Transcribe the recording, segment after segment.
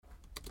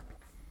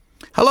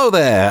Hello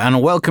there,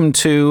 and welcome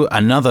to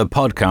another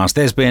podcast.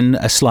 There's been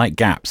a slight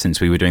gap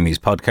since we were doing these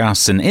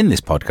podcasts, and in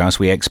this podcast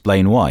we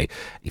explain why.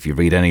 If you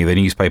read any of the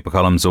newspaper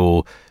columns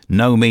or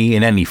know me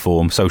in any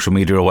form, social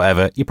media or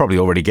whatever, you probably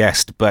already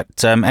guessed.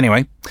 But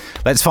anyway,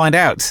 let's find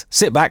out.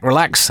 Sit back,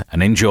 relax,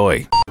 and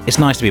enjoy. It's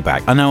nice to be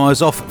back. I know I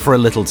was off for a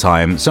little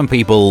time. Some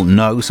people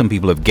know, some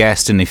people have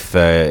guessed, and if,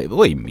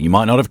 you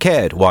might not have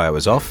cared why I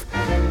was off.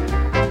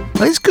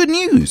 Well, it's good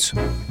news.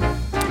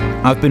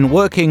 I've been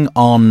working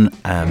on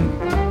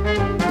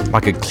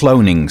like a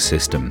cloning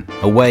system,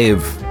 a way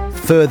of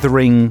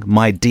furthering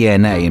my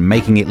DNA and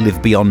making it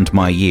live beyond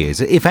my years.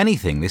 If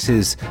anything, this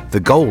is the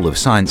goal of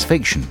science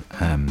fiction.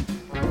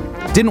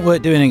 Didn't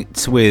work doing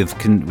it with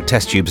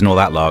test tubes and all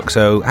that lark,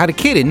 so had a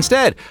kid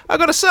instead. I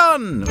got a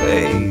son!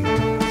 Hey.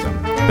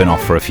 So, been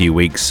off for a few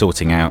weeks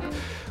sorting out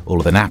all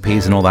of the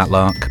nappies and all that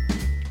lark.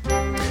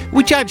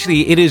 Which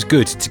actually, it is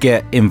good to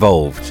get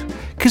involved.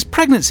 Because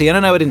pregnancy, and I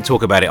know I didn't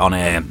talk about it on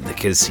air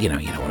because, you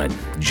don't want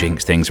to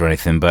jinx things or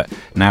anything, but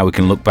now we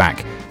can look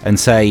back and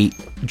say,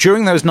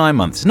 during those 9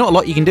 months, there's not a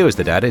lot you can do as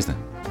the dad, is there?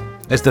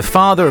 As the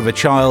father of a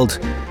child,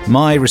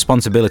 my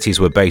responsibilities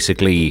were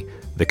basically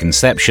the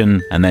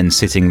conception and then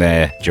sitting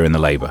there during the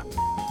labour.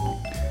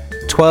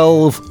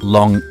 12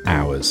 long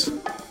hours.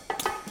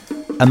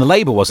 And the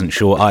labour wasn't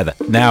short either.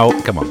 Now,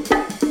 come on.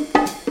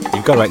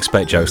 You've got to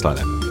expect jokes like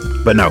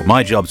that. But no,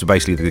 my jobs were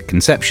basically the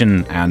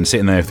conception and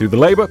sitting there through the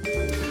labour.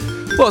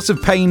 Lots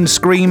of pain,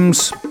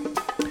 screams,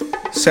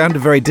 sounded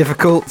very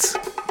difficult,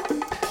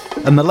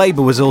 and the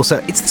labour was also,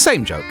 it's the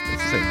same joke.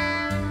 It's the same.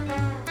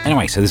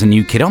 Anyway, so there's a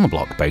new kid on the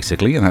block,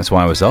 basically, and that's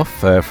why I was off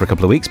for a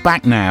couple of weeks.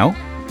 Back now,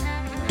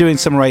 doing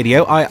some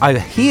radio. I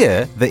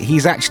hear that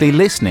he's actually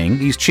listening.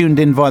 He's tuned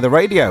in via the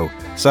radio.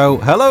 So,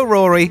 hello,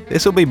 Rory.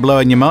 This will be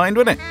blowing your mind,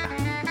 won't it?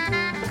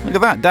 Look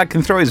at that. Dad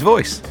can throw his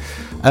voice.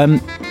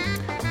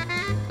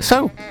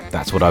 So,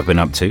 that's what I've been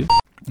up to.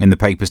 In the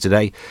papers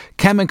today,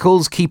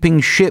 chemicals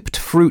keeping shipped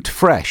fruit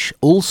fresh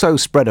also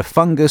spread a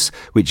fungus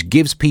which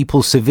gives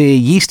people severe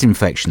yeast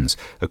infections,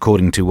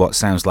 according to what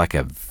sounds like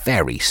a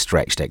very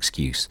stretched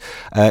excuse.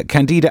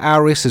 Candida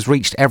auris has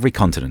reached every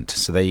continent.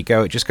 So there you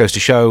go. It just goes to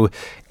show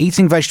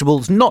eating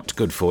vegetables not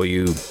good for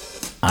you.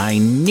 I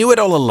knew it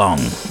all along.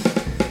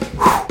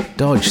 Whew,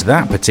 dodged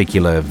that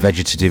particular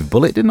vegetative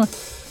bullet, didn't I?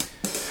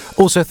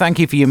 Also, thank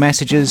you for your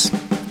messages.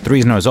 The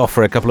reason I was off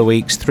for a couple of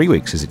weeks, 3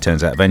 weeks as it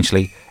turns out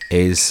eventually,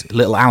 is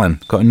little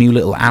Alan. Got a new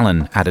little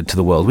Alan added to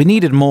the world. We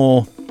needed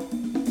more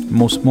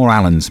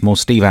Allens, more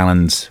Steve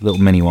Allens, little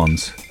mini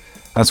ones.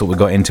 That's what we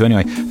got into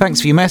anyway.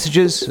 Thanks for your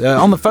messages.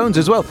 On the phones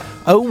as well.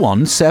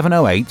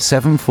 01708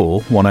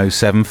 74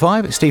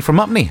 1075. It's Steve from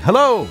Upney.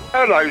 Hello.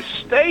 Hello,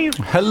 Steve.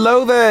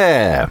 Hello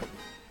there.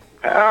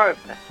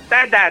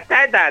 Dada.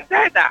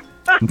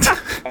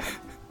 Are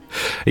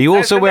you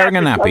also wearing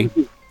a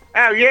nappy?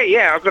 Oh,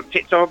 yeah. I got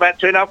tipped off about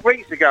 2.5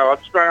 weeks ago.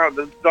 I sprang out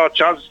the large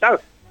child of snow.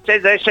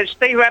 They said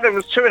Steve Adam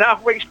was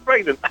 2.5 weeks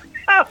pregnant.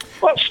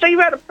 What, Steve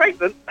Adam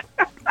pregnant?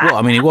 Well,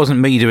 I mean, it wasn't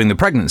me doing the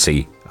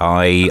pregnancy.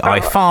 I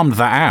farmed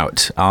that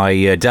out.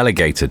 I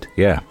delegated,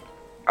 yeah.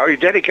 Oh, you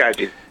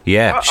dedicated?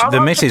 Yeah,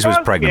 the missus was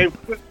pregnant.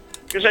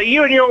 Because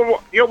you and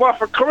your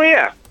wife are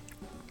Korea.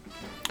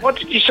 What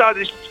did you decide?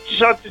 Did you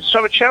decide to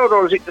have a child,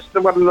 or was it just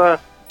the one...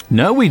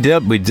 No, we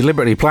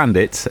deliberately planned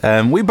it.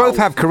 We both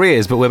have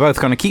careers, but we're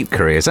both going to keep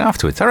careers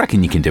afterwards. I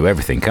reckon you can do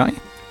everything, can't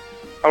you?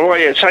 Oh, well,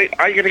 yeah. So,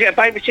 are you going to get a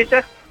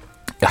babysitter?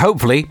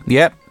 Hopefully,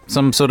 yep.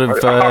 Some sort of...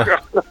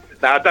 No,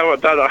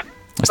 don't.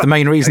 That's the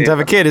main reason to have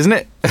a kid, isn't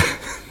it?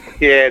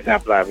 Yeah,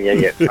 don't blame me,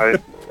 yeah.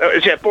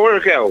 Is it a boy or a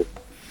girl?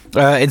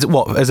 It's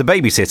what, as a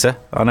babysitter?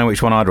 I know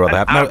which one I'd rather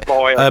have. No,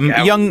 boy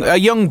a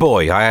young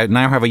boy. I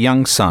now have a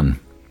young son.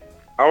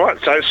 All right,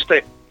 so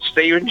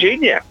Stephen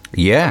Jr.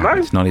 Yeah, hello?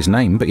 It's not his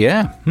name, but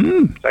yeah.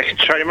 They can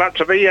train him up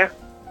to be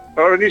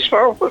or in his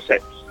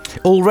footsteps.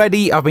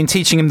 Already, I've been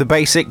teaching him the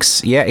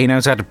basics. Yeah, he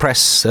knows how to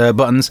press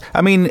buttons.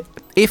 I mean,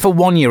 if a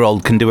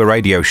 1-year-old can do a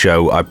radio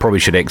show, I probably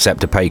should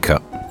accept a pay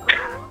cut.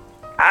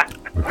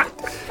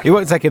 It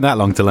won't take him that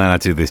long to learn how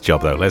to do this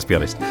job, though, let's be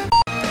honest.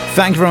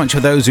 Thank you very much for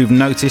those who've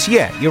noticed.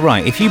 Yeah, you're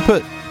right. If you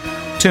put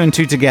 2 and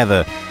 2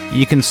 together,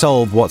 you can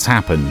solve what's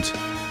happened.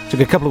 Took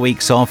a couple of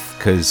weeks off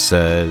because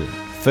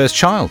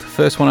first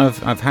one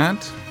I've had.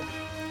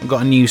 I've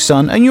got a new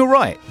son, and you're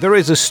right. There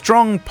is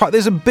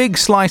there's a big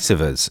slice of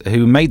us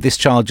who made this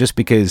child just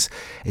because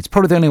it's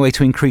probably the only way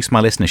to increase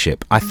my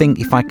listenership. I think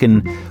if I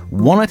can,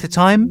 one at a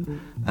time,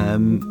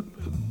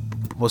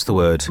 what's the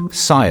word?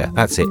 Sire,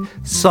 that's it.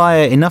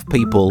 Sire enough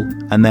people,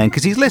 and then,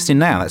 because he's listening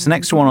now, that's an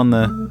extra one on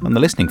the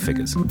listening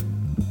figures.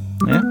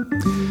 Yeah.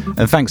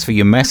 And thanks for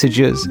your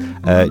messages.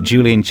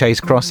 Julian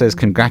Chase Cross says,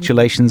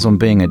 congratulations on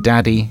being a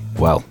daddy.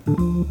 Well,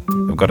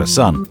 I've got a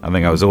son. I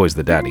think I was always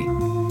the daddy.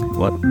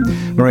 What?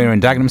 Maria in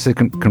Dagenham says,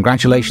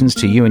 congratulations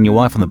to you and your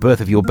wife on the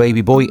birth of your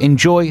baby boy.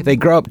 Enjoy. They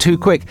grow up too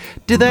quick.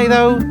 Do they,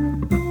 though?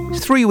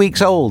 He's 3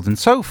 weeks old, and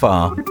so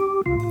far,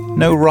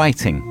 no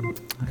writing.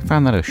 I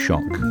found that a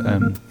shock.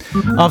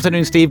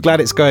 Afternoon, Steve.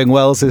 Glad it's going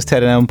well, says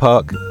Ted in Elm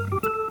Park.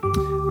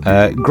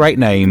 Great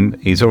name.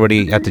 He's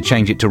already had to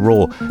change it to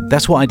Raw.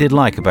 That's what I did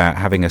like about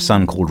having a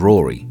son called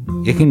Rory.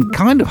 You can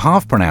kind of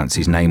half pronounce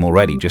his name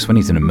already just when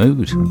he's in a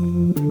mood.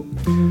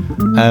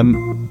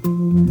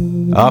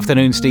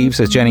 Afternoon, Steve,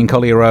 says Jenny in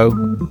Collier.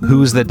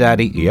 Who's the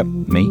daddy? Yep,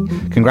 me.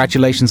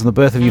 Congratulations on the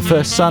birth of your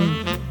first son.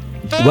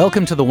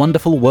 Welcome to the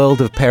wonderful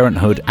world of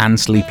parenthood and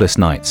sleepless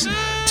nights.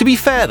 To be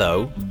fair,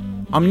 though,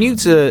 I'm new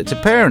to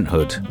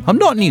parenthood. I'm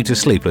not new to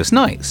sleepless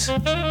nights.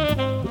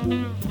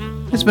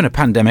 There's been a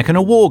pandemic and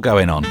a war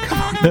going on.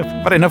 Come on,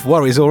 I've had enough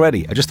worries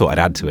already. I just thought I'd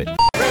add to it.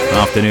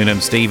 Afternoon,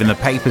 I'm Steve. In the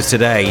papers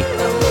today,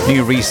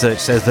 new research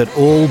says that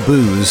all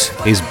booze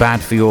is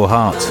bad for your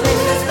heart.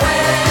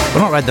 I've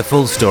not read the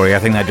full story. I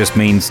think that just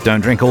means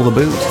don't drink all the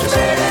booze. Just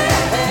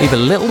leave a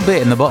little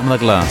bit in the bottom of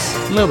the glass.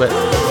 A little bit.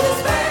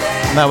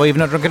 That way you've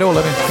not drunk it all,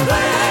 have you?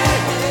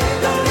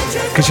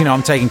 Because,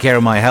 I'm taking care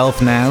of my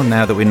health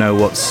now that we know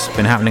what's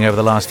been happening over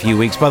the last few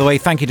weeks. By the way,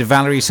 thank you to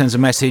Valerie, who sends a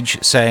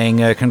message saying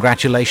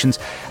congratulations.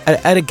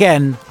 And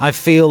again, I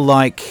feel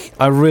like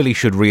I really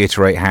should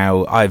reiterate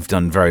how I've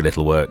done very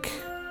little work.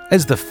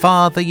 As the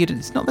father,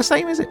 it's not the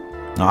same, is it?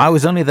 No, I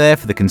was only there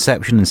for the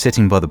conception and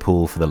sitting by the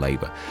pool for the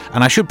labour.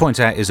 And I should point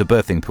out, it's a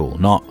birthing pool,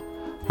 not...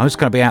 I'm just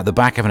going to be out the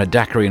back having a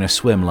daiquiri and a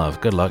swim, love.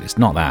 Good luck, it's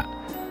not that.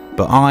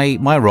 But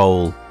my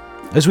role,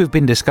 as we've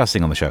been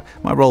discussing on the show,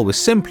 my role was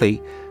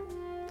simply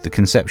the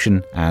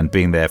conception and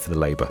being there for the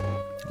labour.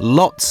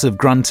 Lots of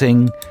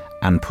grunting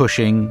and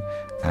pushing,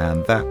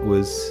 and that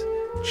was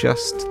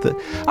just the...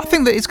 I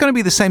think that it's going to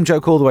be the same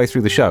joke all the way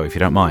through the show, if you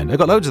don't mind. I've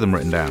got loads of them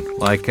written down.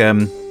 Like,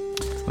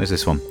 where's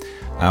this one?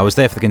 I was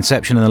there for the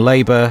conception and the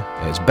labour.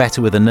 It's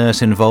better with a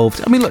nurse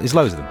involved. I mean, look, there's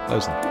loads of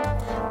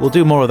them. We'll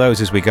do more of those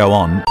as we go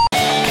on.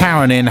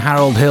 Karen in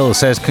Harold Hill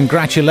says,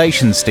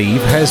 congratulations,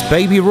 Steve. Has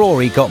baby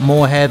Rory got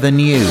more hair than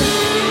you?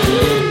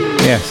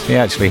 Yes, he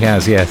actually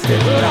has, yes.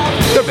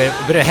 Got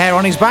a bit of hair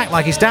on his back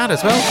like his dad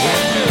as well.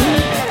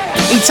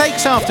 He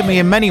takes after me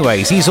in many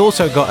ways. He's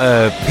also got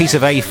a piece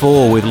of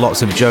A4 with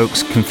lots of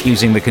jokes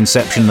confusing the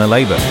conception and the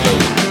labour.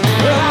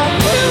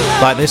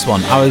 Like this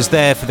one. I was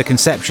there for the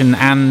conception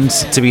and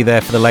to be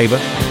there for the labour.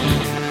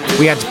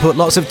 We had to put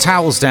lots of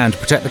towels down to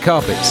protect the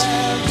carpets.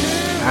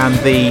 And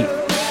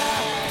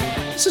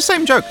it's the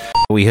same joke.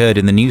 We heard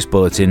in the news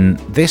bulletin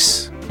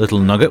this little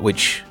nugget,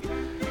 which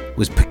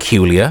was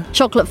peculiar.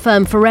 Chocolate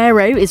firm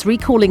Ferrero is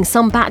recalling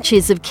some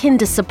batches of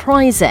Kinder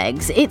Surprise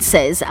eggs, it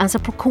says, as a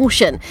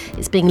precaution.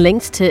 It's being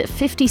linked to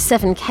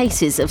 57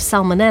 cases of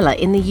salmonella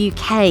in the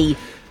UK.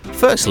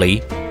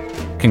 Firstly,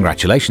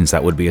 congratulations,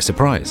 that would be a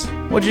surprise.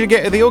 What did you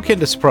get at your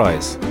Kinder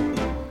Surprise?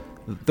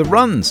 The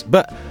runs.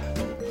 But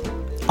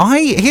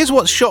here's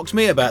what shocked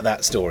me about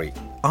that story.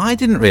 I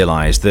didn't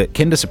realise that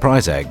Kinder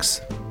Surprise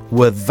eggs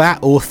were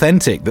that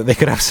authentic that they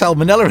could have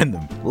salmonella in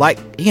them. Like,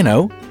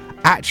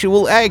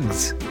 actual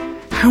eggs.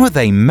 How are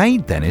they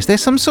made then? Is there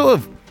some sort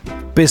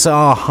of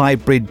bizarre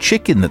hybrid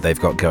chicken that they've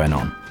got going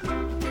on?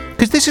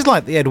 Because this is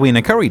like the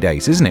Edwina Curry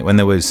days, isn't it? When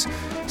there was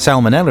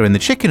salmonella in the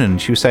chicken and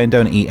she was saying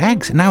don't eat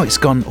eggs. And now it's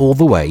gone all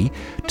the way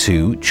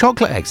to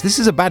chocolate eggs. This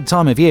is a bad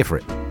time of year for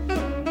it.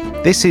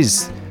 This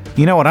is,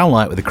 what I don't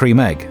like with a cream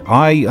egg.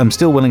 I am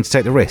still willing to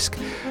take the risk.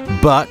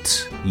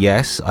 But,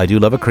 yes, I do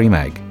love a cream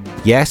egg.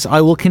 Yes, I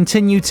will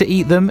continue to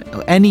eat them,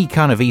 any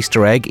kind of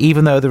Easter egg,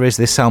 even though there is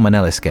this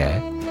salmonella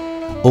scare.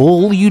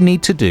 All you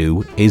need to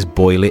do is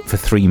boil it for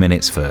 3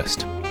 minutes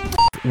first.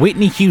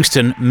 Whitney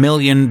Houston, $1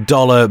 million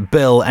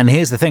bill. And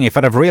here's the thing, if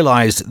I'd have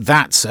realised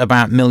that's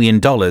about $1 million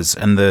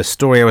and the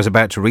story I was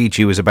about to read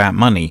you was about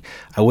money,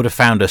 I would have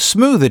found a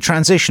smoother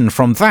transition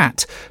from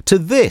that to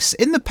this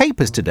in the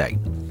papers today.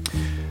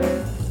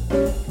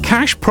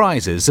 Cash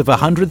prizes of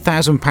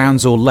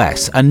 £100,000 or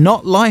less are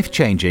not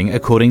life-changing,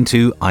 according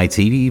to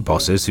ITV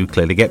bosses who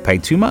clearly get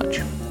paid too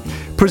much.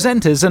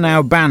 Presenters are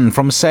now banned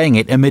from saying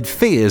it amid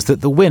fears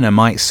that the winner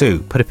might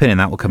sue. Put a pin in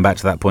that, we'll come back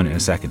to that point in a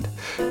second.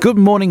 Good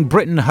Morning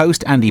Britain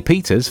host Andy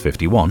Peters,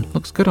 51,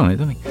 looks good on it,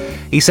 doesn't he?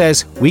 He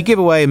says, we give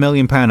away £1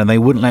 million and they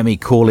wouldn't let me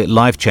call it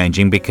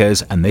life-changing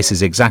because, and this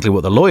is exactly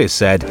what the lawyers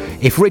said,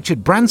 if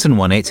Richard Branson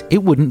won it,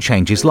 it wouldn't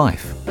change his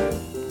life.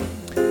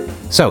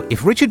 So,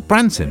 if Richard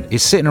Branson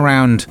is sitting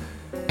around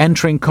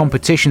entering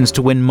competitions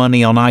to win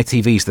money on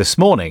ITV's This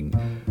Morning,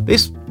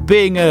 this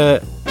being an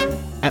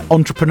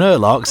entrepreneur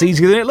lark's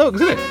easier than it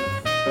looks, isn't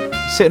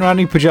it? Sitting around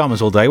in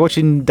pyjamas all day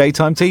watching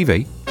daytime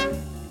TV.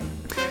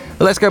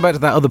 But let's go back to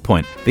that other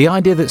point. The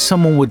idea that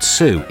someone would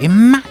sue.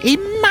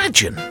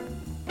 Imagine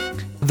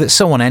that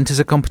someone enters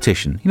a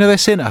competition. They're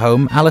sitting at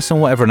home, Alison,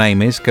 whatever her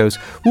name is, goes,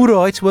 all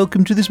right,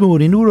 welcome to This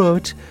Morning, all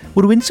right.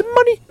 Want to win some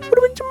money?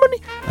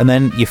 And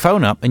then you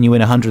phone up and you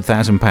win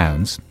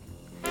 £100,000.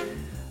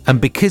 And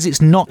because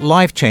it's not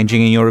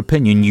life-changing in your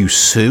opinion, you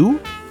sue?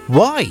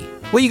 Why?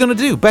 What are you going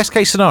to do? Best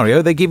case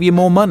scenario, they give you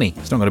more money.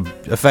 It's not going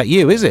to affect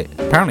you, is it?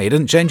 Apparently it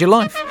doesn't change your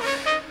life.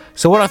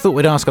 So what I thought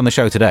we'd ask on the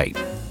show today,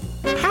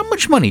 how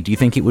much money do you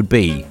think it would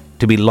be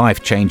to be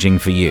life-changing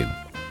for you?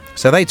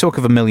 So they talk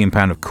of £1 million,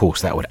 of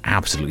course, that would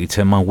absolutely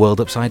turn my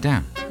world upside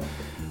down.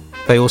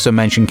 They also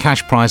mention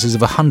cash prizes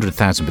of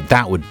 £100,000, but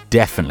that would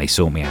definitely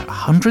sort me out.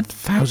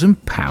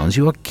 £100,000?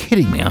 You are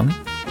kidding me, aren't you?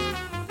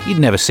 you'd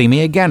never see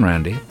me again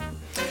round here.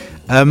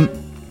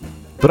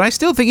 But I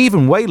still think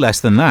even way less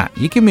than that.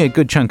 You give me a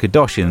good chunk of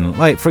dosh in.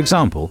 Like, for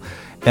example,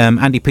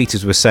 Andy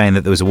Peters was saying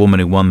that there was a woman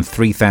who won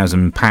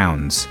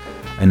 £3,000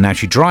 and now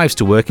she drives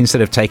to work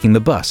instead of taking the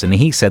bus. And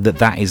he said that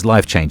that is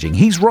life-changing.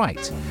 He's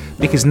right.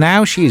 Because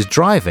now she is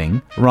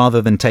driving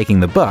rather than taking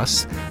the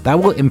bus. That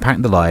will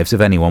impact the lives of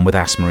anyone with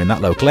asthma in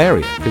that local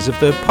area because of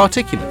the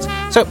particulates.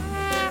 So,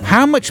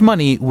 how much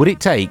money would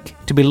it take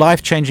to be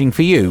life-changing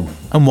for you,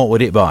 and what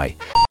would it buy?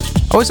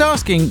 I was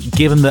asking,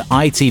 given that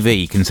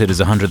ITV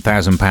considers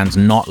 £100,000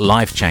 not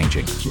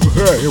life-changing.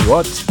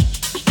 What?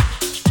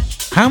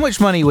 How much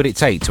money would it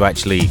take to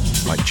actually,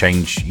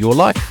 change your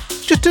life?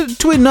 Just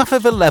to enough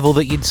of a level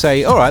that you'd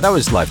say, all right, that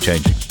was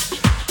life-changing.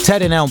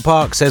 Ted in Elm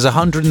Park says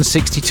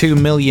 162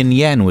 million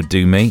yen would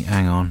do me.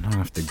 Hang on, I'll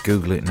have to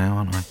Google it now,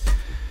 aren't I?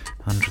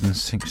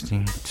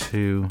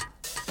 162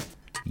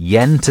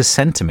 yen to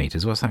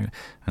centimetres. What's that?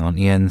 Hang on,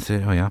 yen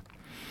to... Oh, yeah.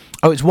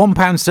 Oh, it's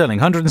 £1 sterling.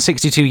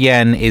 162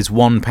 yen is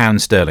 £1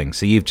 sterling.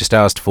 So you've just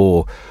asked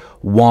for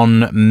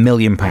 £1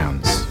 million.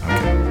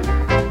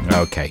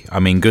 Okay. I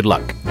mean, good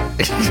luck.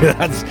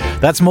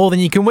 that's more than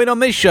you can win on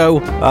this show.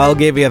 I'll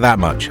give you that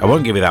much. I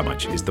won't give you that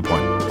much, is the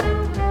point.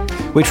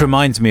 Which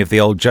reminds me of the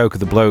old joke of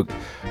the bloke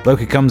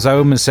who comes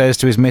home and says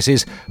to his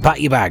missus, "Pack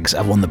your bags,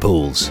 I've won the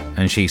pools."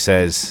 And she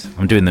says,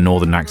 I'm doing the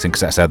northern accent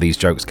because that's how these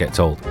jokes get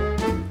told.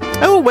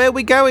 "Oh, where are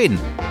we going?"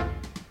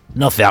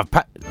 "Nothing, I've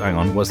packed..." Hang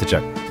on, what's the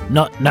joke?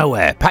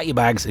 Nowhere. Pack your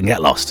bags and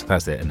get lost.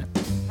 That's it, isn't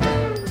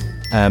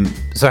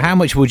it? So how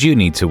much would you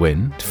need to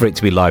win for it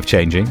to be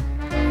life-changing?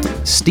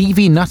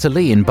 Stevie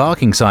Natalie in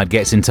Barkingside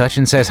gets in touch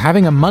and says,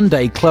 having a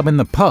Monday club in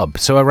the pub,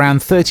 so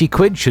around 30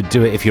 quid should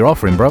do it if you're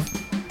offering, bruv.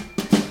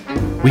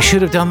 We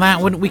should have done that,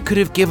 wouldn't we? Could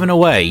have given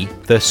away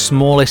the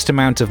smallest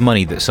amount of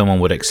money that someone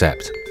would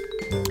accept.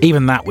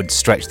 Even that would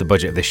stretch the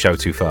budget of this show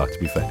too far, to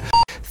be fair.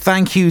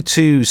 Thank you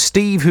to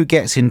Steve, who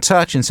gets in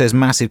touch and says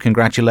massive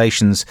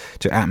congratulations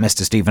to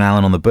 @Mr. Stephen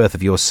Allen on the birth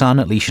of your son.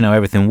 At least you know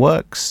everything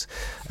works.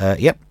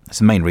 Yep, that's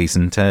the main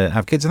reason to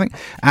have kids, I think.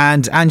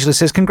 And Angela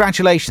says,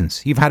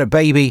 congratulations, you've had a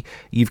baby,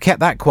 you've kept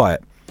that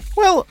quiet.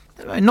 Well,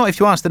 not if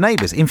you ask the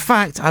neighbours. In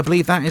fact, I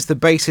believe that is the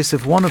basis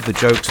of one of the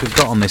jokes we've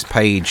got on this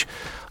page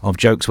of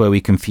jokes where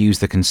we confuse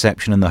the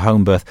conception and the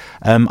home birth.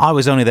 I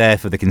was only there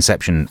for the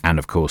conception and,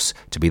 of course,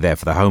 to be there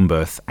for the home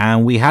birth.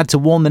 And we had to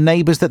warn the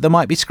neighbours that there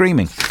might be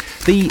screaming.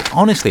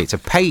 Honestly, it's a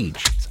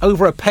page. It's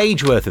over a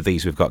page worth of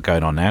these we've got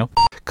going on now.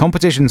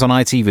 Competitions on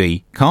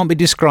ITV can't be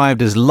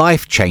described as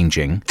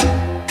life-changing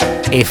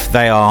if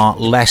they are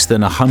less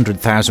than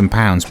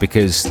 £100,000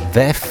 because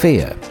their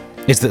fear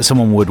is that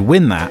someone would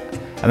win that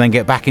and then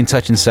get back in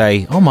touch and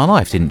say, oh, my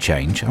life didn't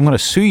change. I'm going to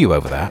sue you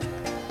over that.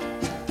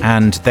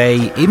 And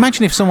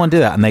imagine if someone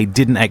did that and they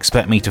didn't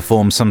expect me to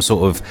form some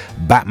sort of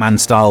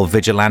Batman-style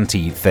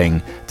vigilante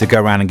thing to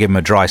go around and give them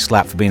a dry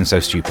slap for being so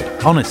stupid.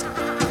 Honestly.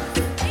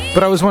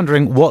 But I was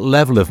wondering what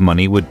level of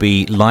money would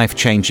be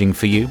life-changing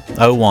for you.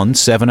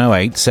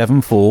 01708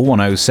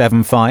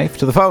 741075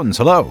 to the phones.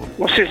 Hello.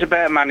 What's this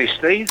about money,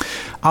 Steve?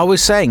 I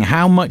was saying,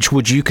 how much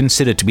would you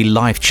consider to be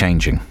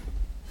life-changing?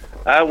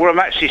 Well, I'm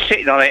actually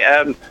sitting on it.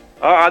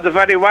 I had a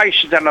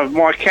valuation done of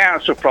my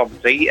council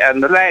property,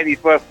 and the land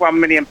is worth £1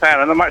 million,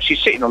 and I'm actually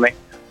sitting on it.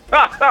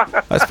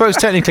 I suppose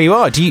technically you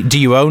are. Do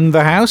you own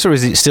the house, or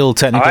is it still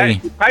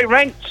technically... I pay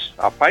rent.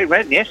 I pay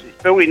rent, yes.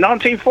 It's built in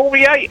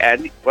 1948,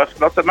 and it's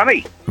worth lots of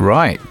money.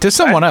 Right. To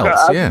someone else,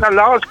 yeah. A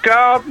large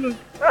garden.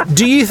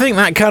 Do you think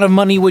that kind of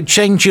money would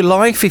change your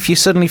life if you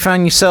suddenly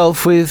found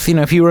yourself with,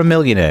 if you were a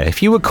millionaire?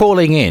 If you were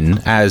calling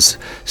in as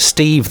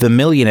Steve the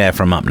millionaire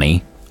from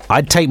Upney,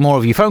 I'd take more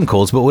of your phone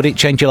calls, but would it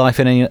change your life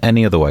in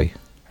any other way?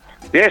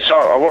 Yes,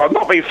 I'm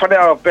not being funny.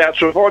 I'm about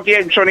to avoid the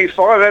M25,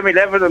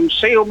 M11 and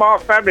see all my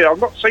family I've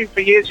not seen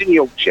for years in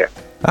Yorkshire.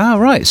 Ah,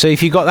 right. So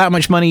if you got that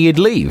much money, you'd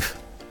leave?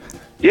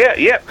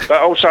 Yeah. But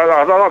also,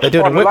 I'd like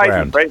to find a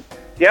lady friend.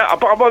 Yeah,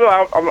 but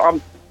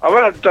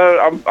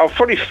I'm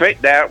fully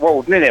fit now.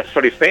 Well, nearly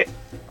fully fit.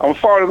 I'm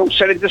firing all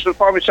selling just to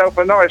find myself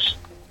a nice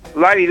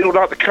lady who would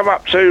like to come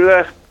up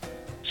to...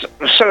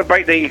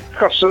 celebrate the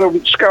cost of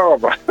the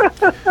Scarborough.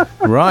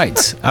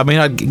 Right. I mean,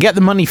 I'd get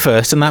the money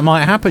first and that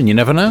might happen. You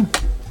never know.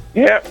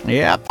 Yeah.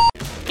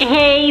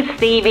 Hey,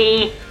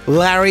 Stevie.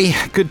 Larry,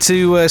 good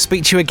to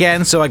speak to you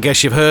again. So I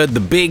guess you've heard the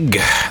big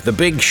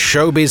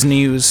showbiz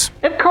news.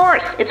 Of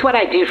course. It's what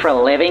I do for a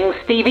living,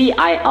 Stevie.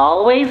 I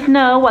always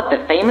know what the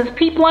famous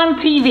people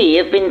on TV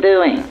have been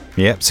doing.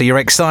 Yep. So you're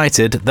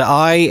excited that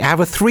I have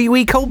a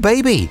 3-week-old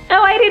baby.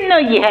 Oh, I didn't know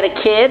you had a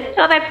kid.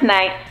 Oh, that's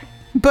nice.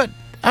 But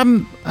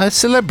I'm a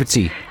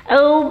celebrity.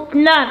 Oh,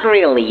 not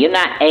really. You're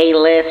not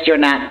A-list, you're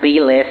not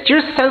B-list.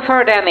 You're so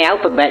far down the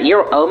alphabet,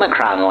 you're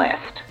Omicron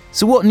list.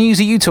 So what news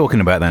are you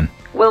talking about then?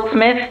 Will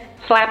Smith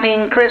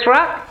slapping Chris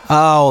Rock?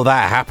 Oh,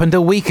 that happened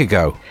a week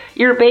ago.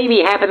 Your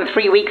baby happened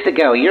 3 weeks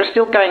ago. You're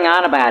still going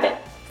on about it.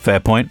 Fair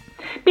point.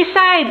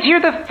 Besides,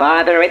 you're the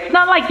father. It's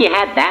not like you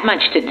had that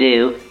much to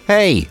do.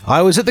 Hey,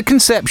 I was at the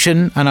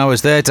conception and I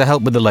was there to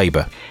help with the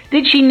labour.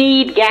 Did she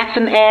need gas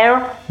and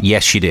air?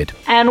 Yes, she did.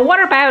 And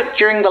what about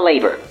during the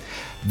labour?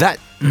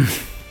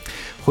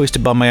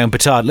 hoisted by my own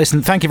petard.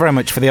 Listen, thank you very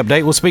much for the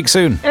update. We'll speak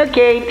soon.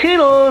 Okay,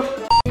 toodles.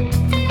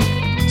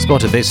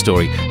 Spotted this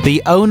story.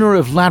 The owner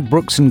of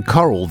Ladbrokes and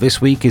Coral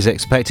this week is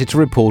expected to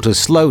report a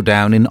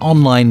slowdown in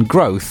online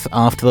growth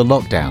after the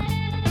lockdown.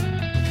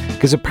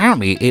 Because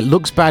apparently it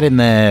looks bad in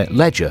their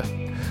ledger.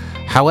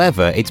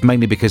 However, it's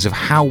mainly because of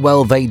how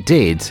well they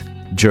did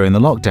during the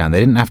lockdown. They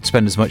didn't have to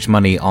spend as much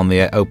money on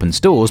their open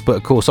stores, but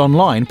of course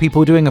online people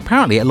were doing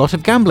apparently a lot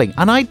of gambling,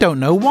 and I don't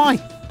know why.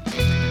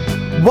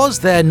 Was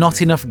there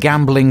not enough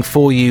gambling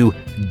for you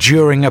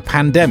during a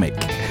pandemic?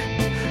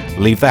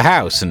 Leave the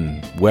house and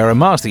wear a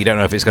mask that you don't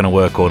know if it's going to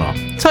work or not.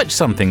 Touch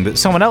something that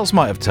someone else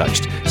might have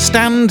touched.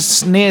 Stand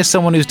near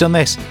someone who's done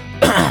this.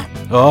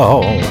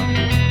 Oh.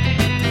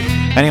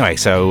 Anyway,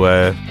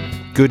 so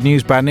good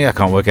news, bad news. I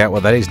can't work out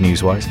what that is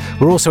news-wise.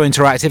 We're also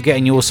interactive,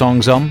 getting your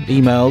songs on.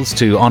 Emails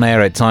to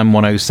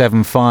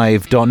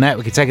onair@time1075.net.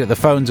 We can take it at the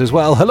phones as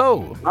well.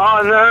 Hello.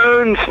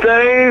 Afternoon,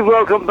 Steve.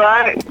 Welcome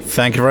back.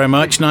 Thank you very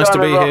much. Nice to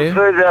be here.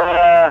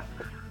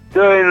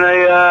 Doing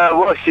the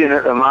washing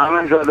at the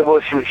moment. Got the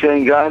washing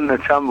machine going, the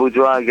tumble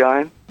dry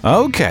going.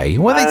 Okay.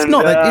 Well, it's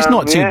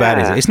not too bad,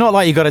 is it? It's not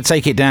like you've got to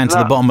take it down to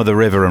the bottom of the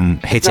river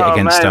and hit it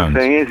against stones.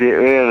 Thing, is it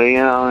really? You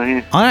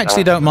know, I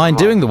actually don't mind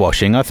doing the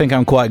washing. I think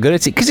I'm quite good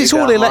at it because it's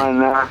all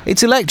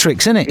it's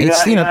electrics, isn't it?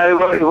 It's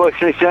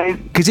washing machine.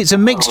 Because it's a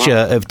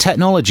mixture of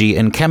technology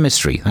and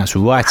chemistry. That's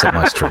right up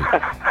my street.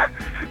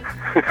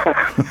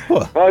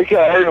 Okay.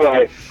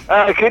 Anyway,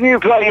 can you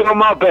play "You're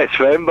My Best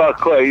Friend" by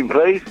Queen,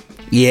 please?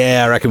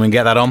 Yeah, I reckon we can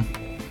get that on.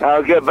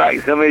 I'll get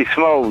back to me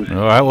Smalls. All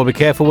right, well, be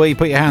careful where you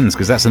put your hands,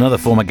 because that's another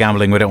form of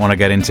gambling we don't want to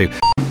get into.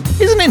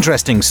 Here's an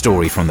interesting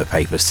story from the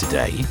papers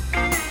today.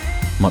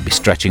 Might be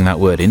stretching that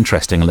word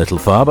interesting a little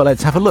far, but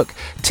let's have a look.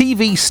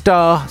 TV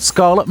star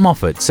Scarlett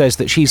Moffat says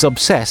that she's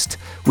obsessed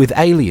with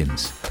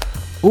aliens.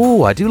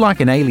 Ooh, I do like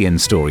an alien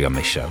story on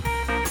this show.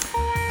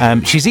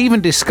 She's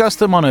even discussed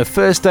them on her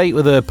first date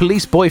with her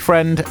police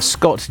boyfriend,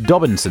 Scott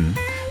Dobinson.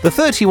 The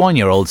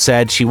 31-year-old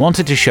said she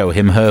wanted to show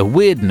him her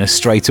weirdness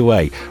straight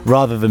away,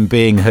 rather than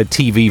being her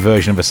TV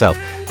version of herself.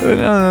 I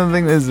don't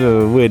think there's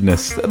a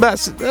weirdness.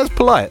 That's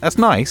polite. That's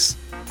nice.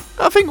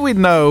 I think we'd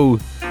know,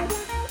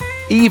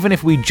 even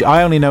if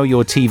I only know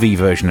your TV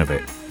version of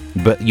it,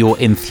 but your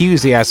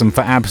enthusiasm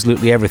for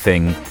absolutely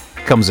everything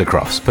comes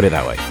across, put it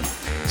that way.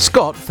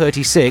 Scott,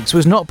 36,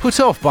 was not put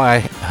off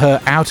by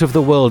her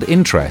out-of-the-world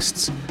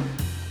interests,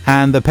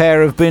 and the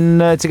pair have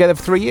been together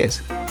for 3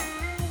 years.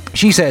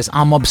 She says,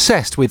 "I'm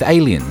obsessed with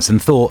aliens,"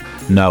 and thought,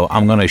 "No,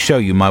 I'm going to show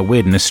you my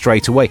weirdness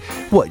straight away."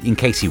 What, in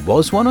case he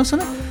was one or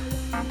something?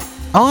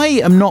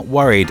 I am not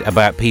worried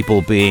about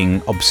people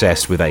being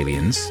obsessed with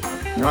aliens.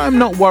 I'm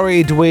not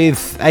worried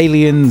with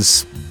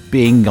aliens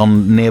being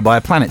on nearby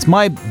planets.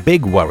 My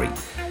big worry,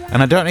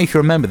 and I don't know if you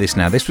remember this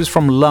now, this was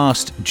from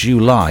last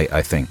July,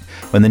 I think,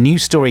 when the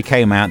news story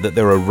came out that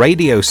there are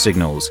radio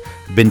signals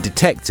been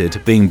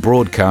detected being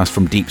broadcast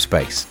from deep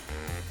space.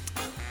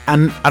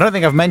 And I don't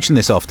think I've mentioned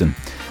this often.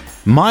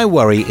 My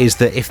worry is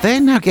that if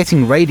they're now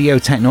getting radio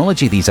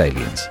technology, these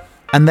aliens,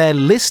 and they're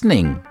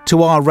listening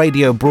to our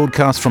radio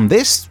broadcast from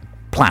this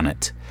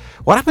planet,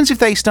 what happens if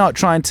they start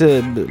trying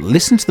to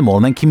listen to them all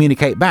and then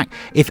communicate back?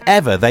 If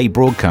ever they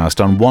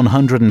broadcast on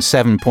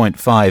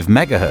 107.5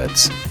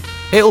 megahertz,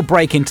 it'll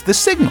break into the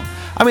signal.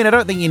 I mean, I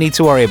don't think you need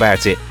to worry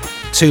about it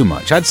too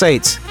much. I'd say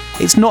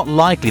it's not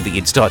likely that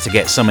you'd start to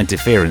get some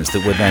interference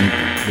that would then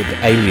with the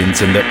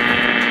aliens and the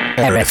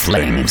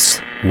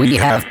Earthlings, we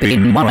have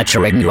been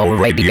monitoring your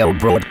radio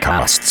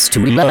broadcasts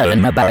to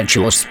learn about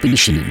your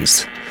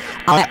species.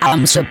 I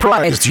am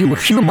surprised you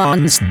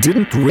humans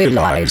didn't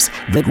realize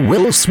that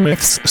Will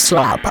Smith's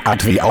slap at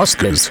the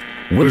Oscars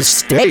was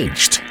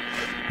staged.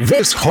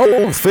 This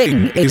whole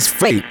thing is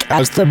fake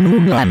as the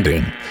moon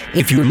landing.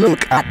 If you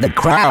look at the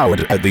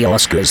crowd at the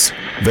Oscars,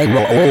 they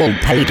were all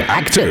paid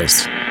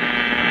actors.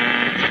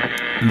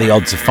 The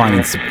odds of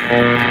finding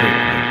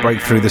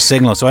break through the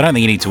signal, so I don't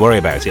think you need to worry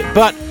about it.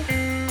 But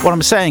what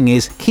I'm saying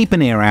is, keep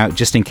an ear out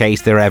just in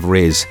case there ever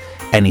is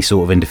any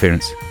sort of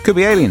interference. Could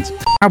be aliens.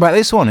 How about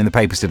this one in the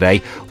papers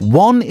today?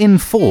 1 in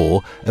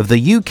 4 of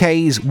the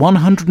UK's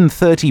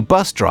 130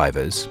 bus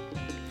drivers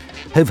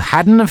have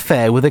had an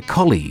affair with a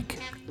colleague.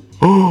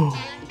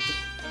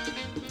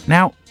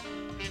 Now,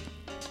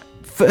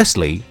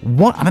 firstly,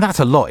 that's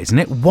a lot, isn't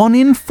it? 1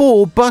 in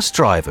 4 bus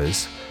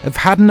drivers have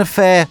had an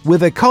affair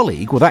with a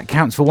colleague. Well, that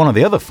counts for one of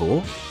the other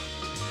 4.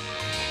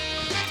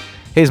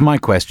 Here's my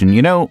question.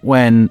 You know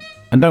when,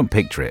 and don't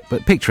picture it,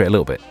 but picture it a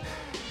little bit.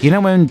 You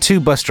know when 2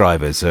 bus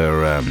drivers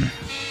are, and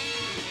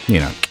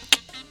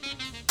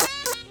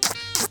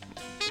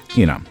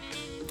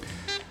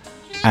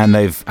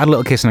they've had a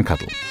little kiss and a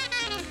cuddle,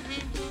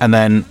 and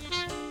then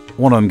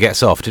one of them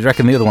gets off. Do you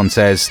reckon the other one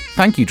says,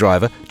 "Thank you,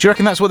 driver"? Do you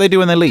reckon that's what they do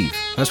when they leave?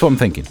 That's what I'm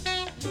thinking.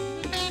 Do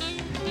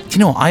you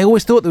know what? I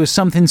always thought there was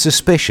something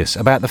suspicious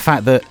about the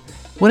fact that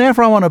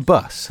whenever I'm on a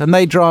bus and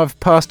they drive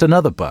past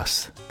another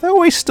bus, they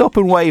always stop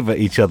and wave at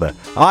each other.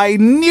 I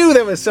knew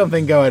there was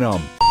something going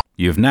on.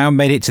 You've now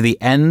made it to the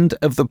end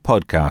of the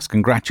podcast.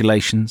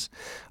 Congratulations,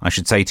 I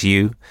should say to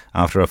you,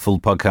 after a full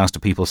podcast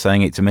of people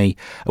saying it to me.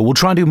 We'll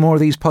try and do more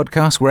of these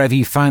podcasts. Wherever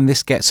you find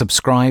this, get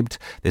subscribed.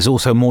 There's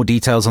also more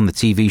details on the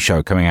TV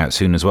show coming out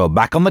soon as well.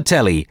 Back on the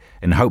telly,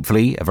 and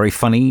hopefully a very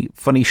funny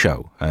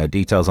show.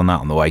 Details on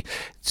that on the way.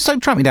 So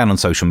track me down on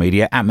social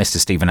media, at Mr.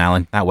 Stephen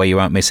Allen. That way you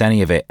won't miss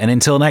any of it. And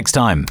until next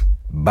time,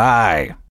 bye.